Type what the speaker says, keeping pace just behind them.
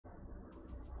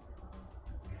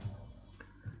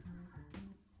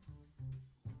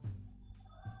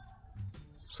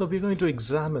So we're going to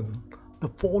examine the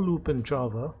for loop in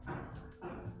Java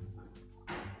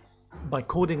by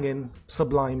coding in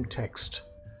Sublime Text.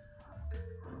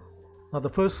 Now the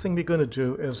first thing we're going to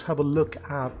do is have a look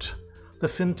at the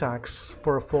syntax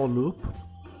for a for loop.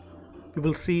 You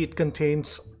will see it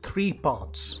contains three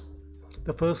parts.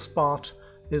 The first part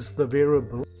is the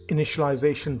variable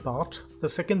initialization part. The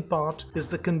second part is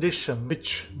the condition,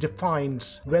 which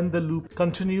defines when the loop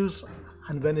continues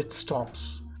and when it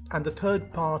stops. And the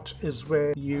third part is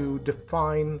where you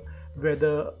define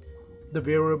whether the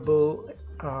variable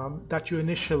that you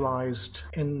initialized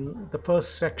in the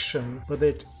first section, whether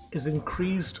it is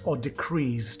increased or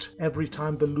decreased every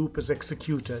time the loop is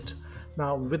executed.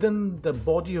 Now within the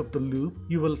body of the loop,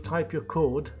 you will type your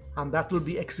code and that will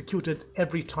be executed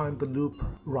every time the loop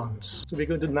runs. So we're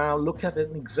going to now look at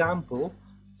an example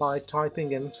by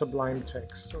typing in Sublime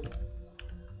Text.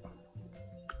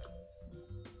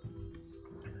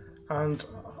 And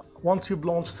once you've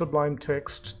launched Sublime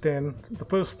Text, then the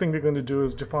first thing we're going to do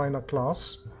is define a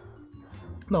class.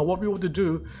 Now what we want to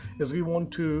do is we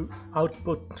want to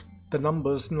output the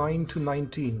numbers 9 to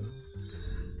 19.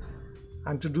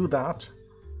 And to do that,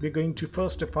 we're going to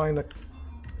first define a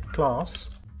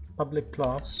class, public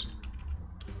class,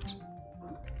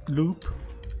 loop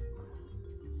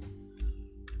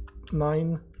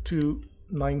 9 to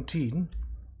 19.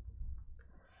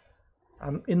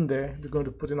 And in there, we're going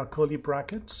to put in our curly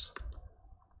brackets.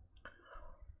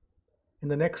 In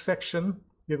the next section,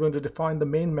 we're going to define the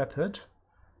main method,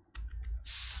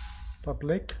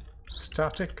 public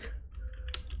static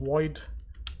void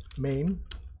main,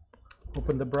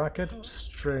 open the bracket,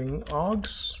 string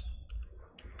args,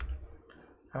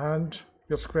 and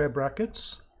your square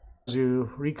brackets. As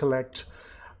you recollect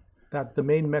that the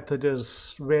main method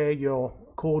is where your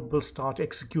code will start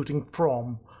executing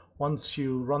from once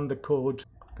you run the code,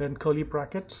 then curly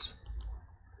brackets,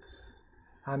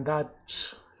 and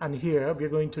here we're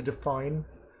going to define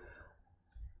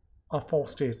a for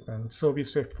statement. So we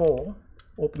say for,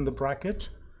 open the bracket,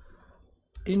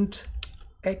 int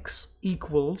x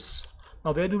equals.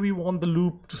 Now where do we want the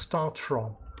loop to start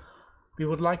from? We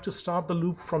would like to start the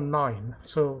loop from 9.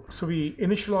 So we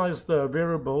initialize the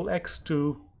variable x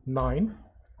to 9,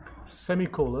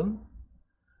 semicolon.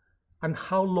 And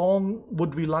how long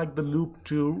would we like the loop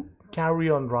to carry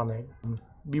on running?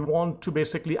 We want to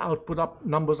basically output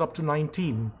numbers up to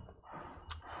 19.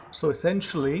 So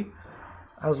essentially,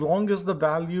 as long as the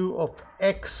value of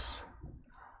x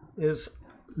is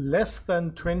less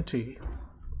than 20,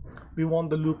 we want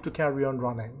the loop to carry on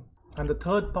running. And the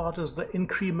third part is the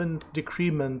increment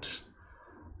decrement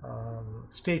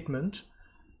statement.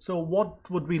 So what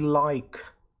would we like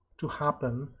to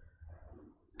happen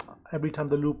every time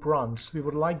the loop runs? We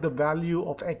would like the value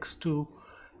of x to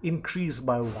increase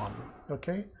by 1.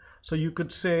 Okay, so you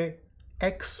could say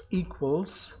x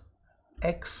equals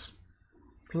x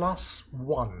plus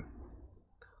 1.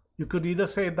 You could either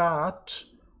say that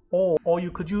or you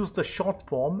could use the short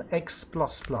form x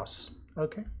plus plus.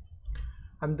 Okay,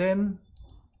 and then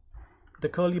the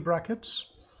curly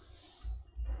brackets,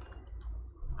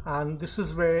 and this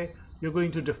is where you're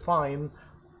going to define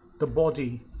the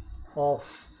body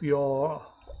of your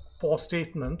for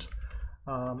statement.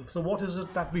 So what is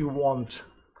it that we want?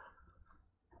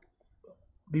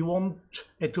 We want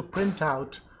it to print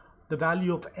out the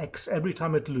value of x every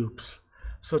time it loops.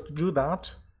 So to do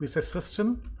that, we say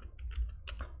system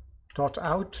dot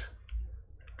out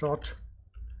dot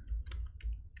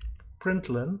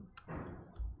println,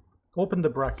 open the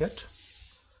bracket,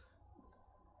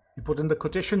 you put in the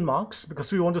quotation marks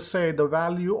because we want to say the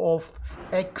value of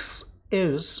x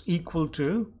is equal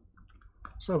to,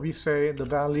 so we say the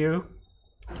value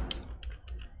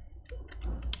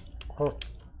of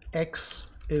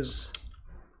x is,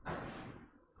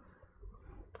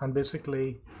 and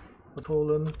basically a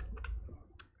colon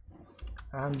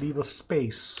and leave a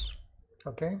space.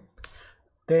 Okay,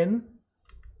 then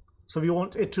so we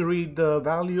want it to read the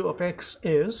value of x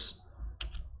is,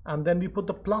 and then we put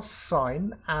the plus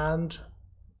sign and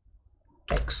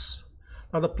x.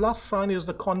 Now the plus sign is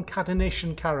the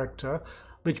concatenation character,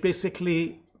 which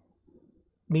basically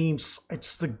means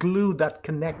it's the glue that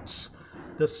connects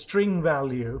the string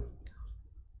value,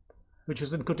 which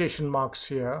is in quotation marks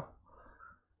here,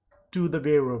 to the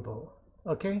variable.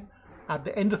 Okay, at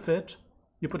the end of it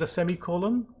you put a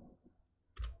semicolon,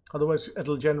 otherwise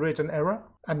it'll generate an error.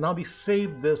 And now we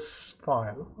save this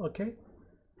file. Okay,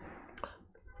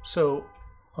 so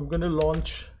I'm going to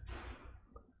launch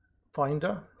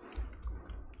Finder,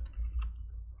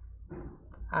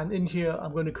 and in here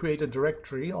I'm going to create a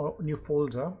directory or a new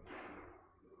folder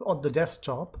on the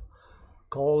desktop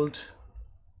called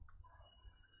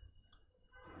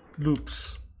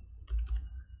loops.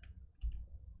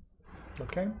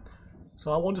 Okay,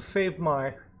 so I want to save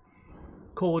my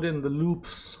code in the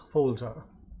loops folder.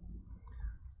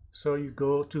 So you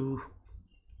go to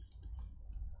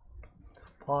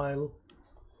File,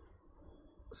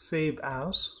 Save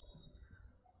As,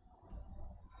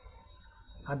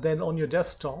 and then on your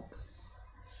desktop,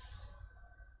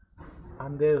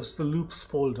 and there's the loops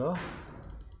folder.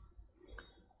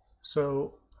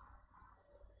 So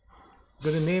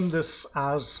I'm going to name this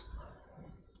as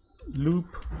loop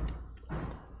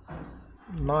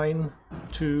 9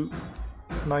 to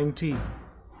 19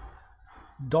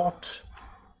 dot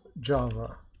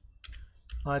Java.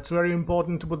 It's very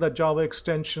important to put that Java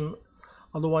extension,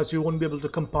 otherwise you won't be able to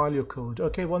compile your code.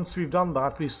 Okay, once we've done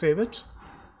that, we save it.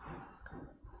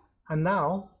 And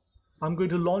now I'm going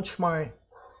to launch my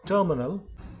terminal,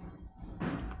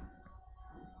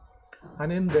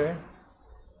 and in there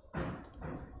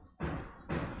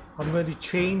I'm going to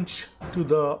change to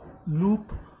the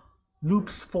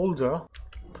loops folder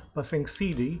by saying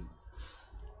cd,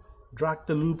 drag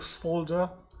the loops folder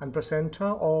and press enter,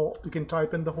 or you can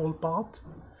type in the whole path,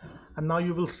 and now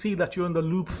you will see that you're in the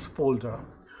loops folder.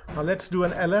 Now let's do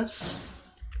an ls,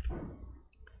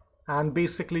 and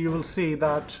basically you will see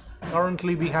that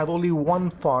currently we have only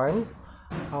one file,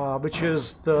 which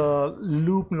is the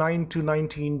loop 9 to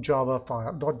 19 Java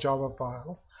file, .java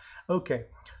file. Okay,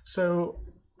 so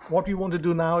what we want to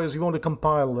do now is we want to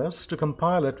compile this. To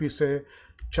compile it, we say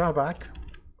javac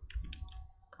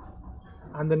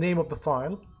and the name of the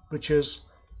file, which is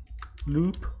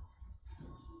loop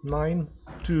 9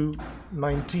 to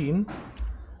 19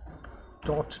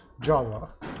 .java.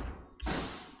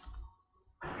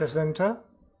 Press enter.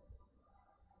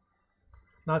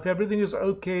 Now if everything is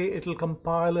okay, it'll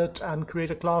compile it and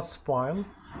create a class file.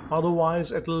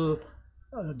 Otherwise it'll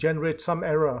generate some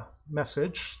error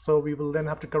message, so we will then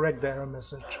have to correct the error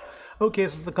message. Okay,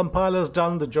 so the compiler's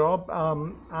done the job,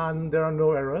 and there are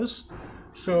no errors.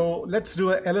 So let's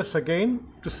do a ls again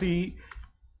to see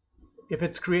if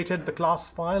it's created the class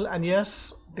file, and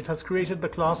yes, it has created the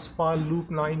class file loop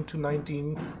 9 to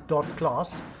 19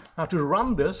 .class. Now to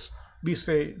run this, we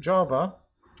say java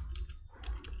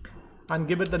and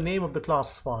give it the name of the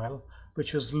class file,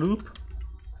 which is loop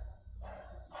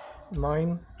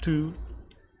 9 to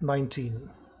 19.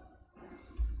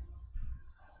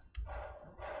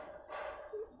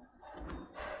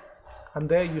 And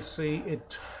there you see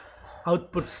it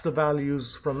outputs the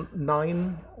values from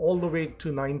 9 all the way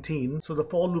to 19. So the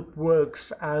for loop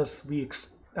works as we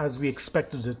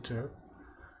expected it to.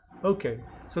 Okay,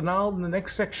 so now in the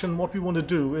next section what we want to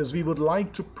do is we would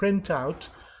like to print out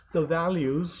the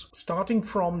values starting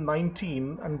from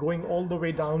 19 and going all the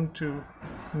way down to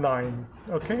 9.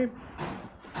 Okay,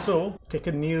 so take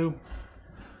a new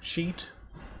sheet,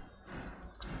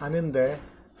 and in there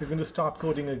you're going to start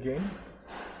coding again.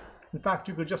 In fact,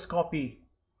 you could just copy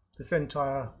this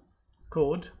entire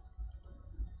code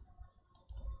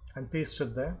and paste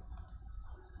it there,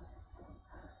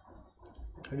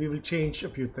 and we will change a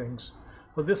few things.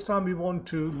 But this time we want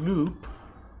to loop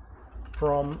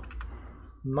from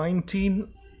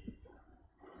 19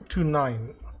 to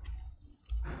 9.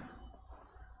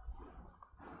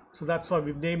 So that's why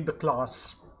we've named the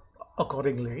class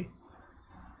accordingly.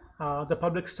 The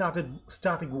public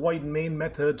static void main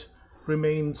method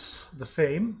remains the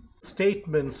same.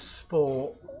 Statements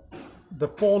for the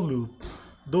for loop,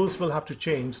 those will have to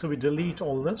change, so we delete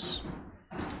all this.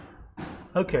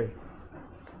 Okay,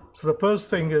 so the first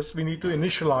thing is we need to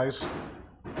initialize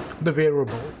the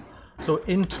variable. So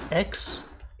int x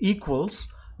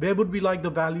equals, where would we like the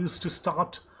values to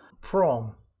start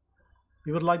from?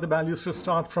 We would like the values to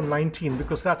start from 19,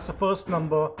 because that's the first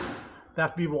number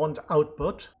that we want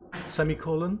output,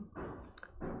 semicolon.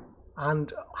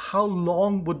 And how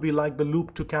long would we like the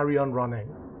loop to carry on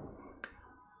running?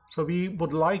 So we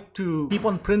would like to keep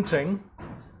on printing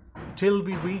till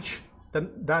we reach the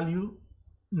value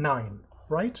 9,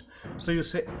 right? So you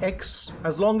say x,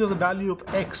 as long as the value of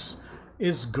x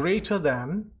is greater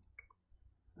than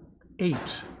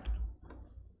 8.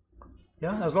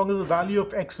 Yeah, as long as the value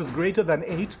of x is greater than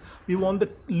 8, we want the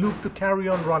loop to carry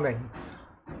on running.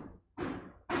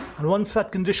 And once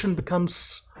that condition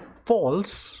becomes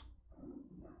false,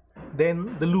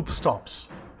 then the loop stops.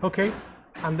 Okay,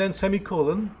 and then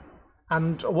semicolon.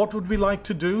 And what would we like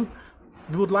to do?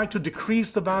 We would like to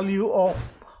decrease the value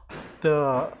of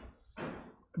the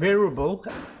variable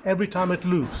every time it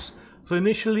loops. So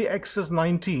initially x is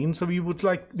 19, so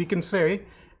we can say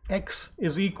x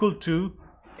is equal to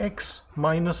x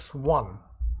minus 1.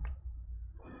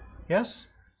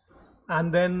 Yes,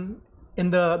 and then in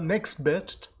the next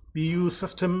bit we use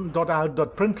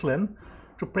system.out.println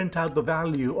to print out the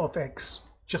value of x,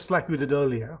 just like we did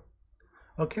earlier.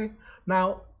 Okay,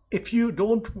 now if you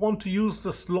don't want to use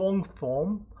this long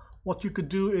form, what you could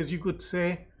do is you could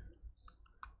say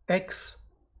x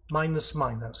minus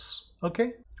minus.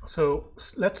 Okay, so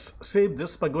let's save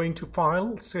this by going to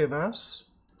File, Save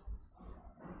As,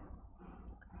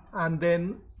 and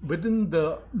then within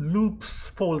the loops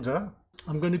folder,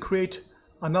 I'm going to create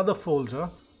another folder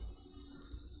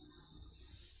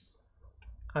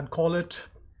and call it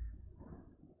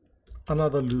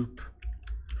another loop.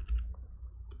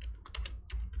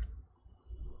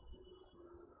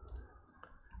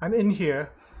 And in here,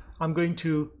 I'm going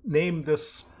to name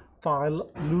this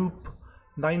file loop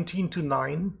 19 to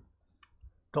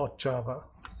 9.java.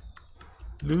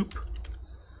 Loop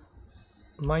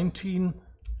 19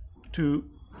 to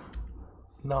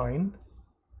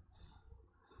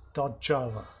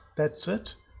 9.java. That's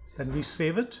it. Then we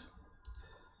save it.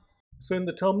 So in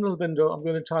the terminal window, I'm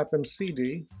going to type in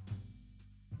cd,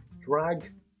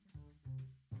 drag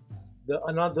the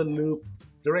another loop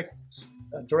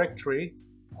directory,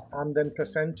 and then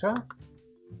press enter.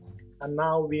 And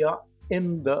now we are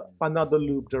in the another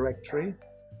loop directory.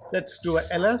 Let's do a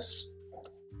ls,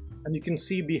 and you can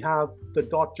see we have the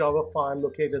 .java file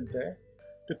located there.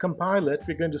 To compile it,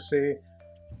 we're going to say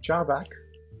javac,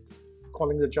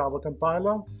 calling the Java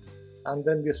compiler, and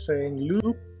then we're saying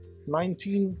loop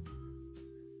 19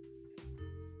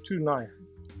 to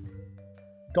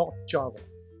 9.java,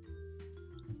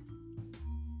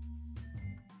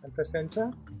 and press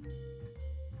enter.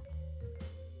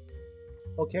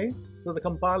 Okay, so the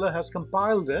compiler has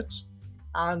compiled it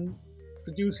and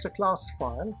produced a class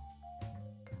file.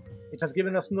 It has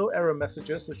given us no error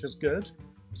messages, which is good.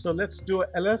 So let's do a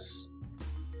ls,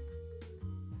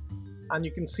 and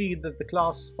you can see that the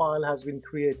class file has been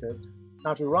created.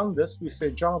 Now to run this, we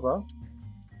say java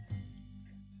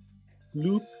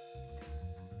loop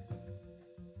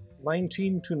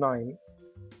 19 to 9.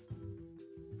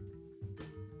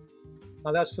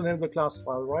 Now that's the name of the class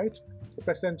file, right? So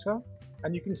press enter,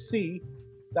 and you can see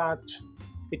that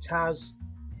it has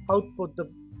output the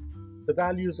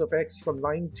values of x from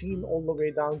 19 all the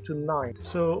way down to 9.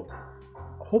 So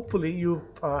hopefully you've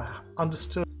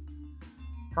understood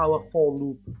how a for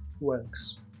loop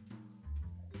works.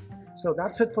 So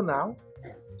that's it for now.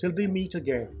 Till we meet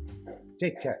again,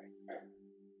 take care.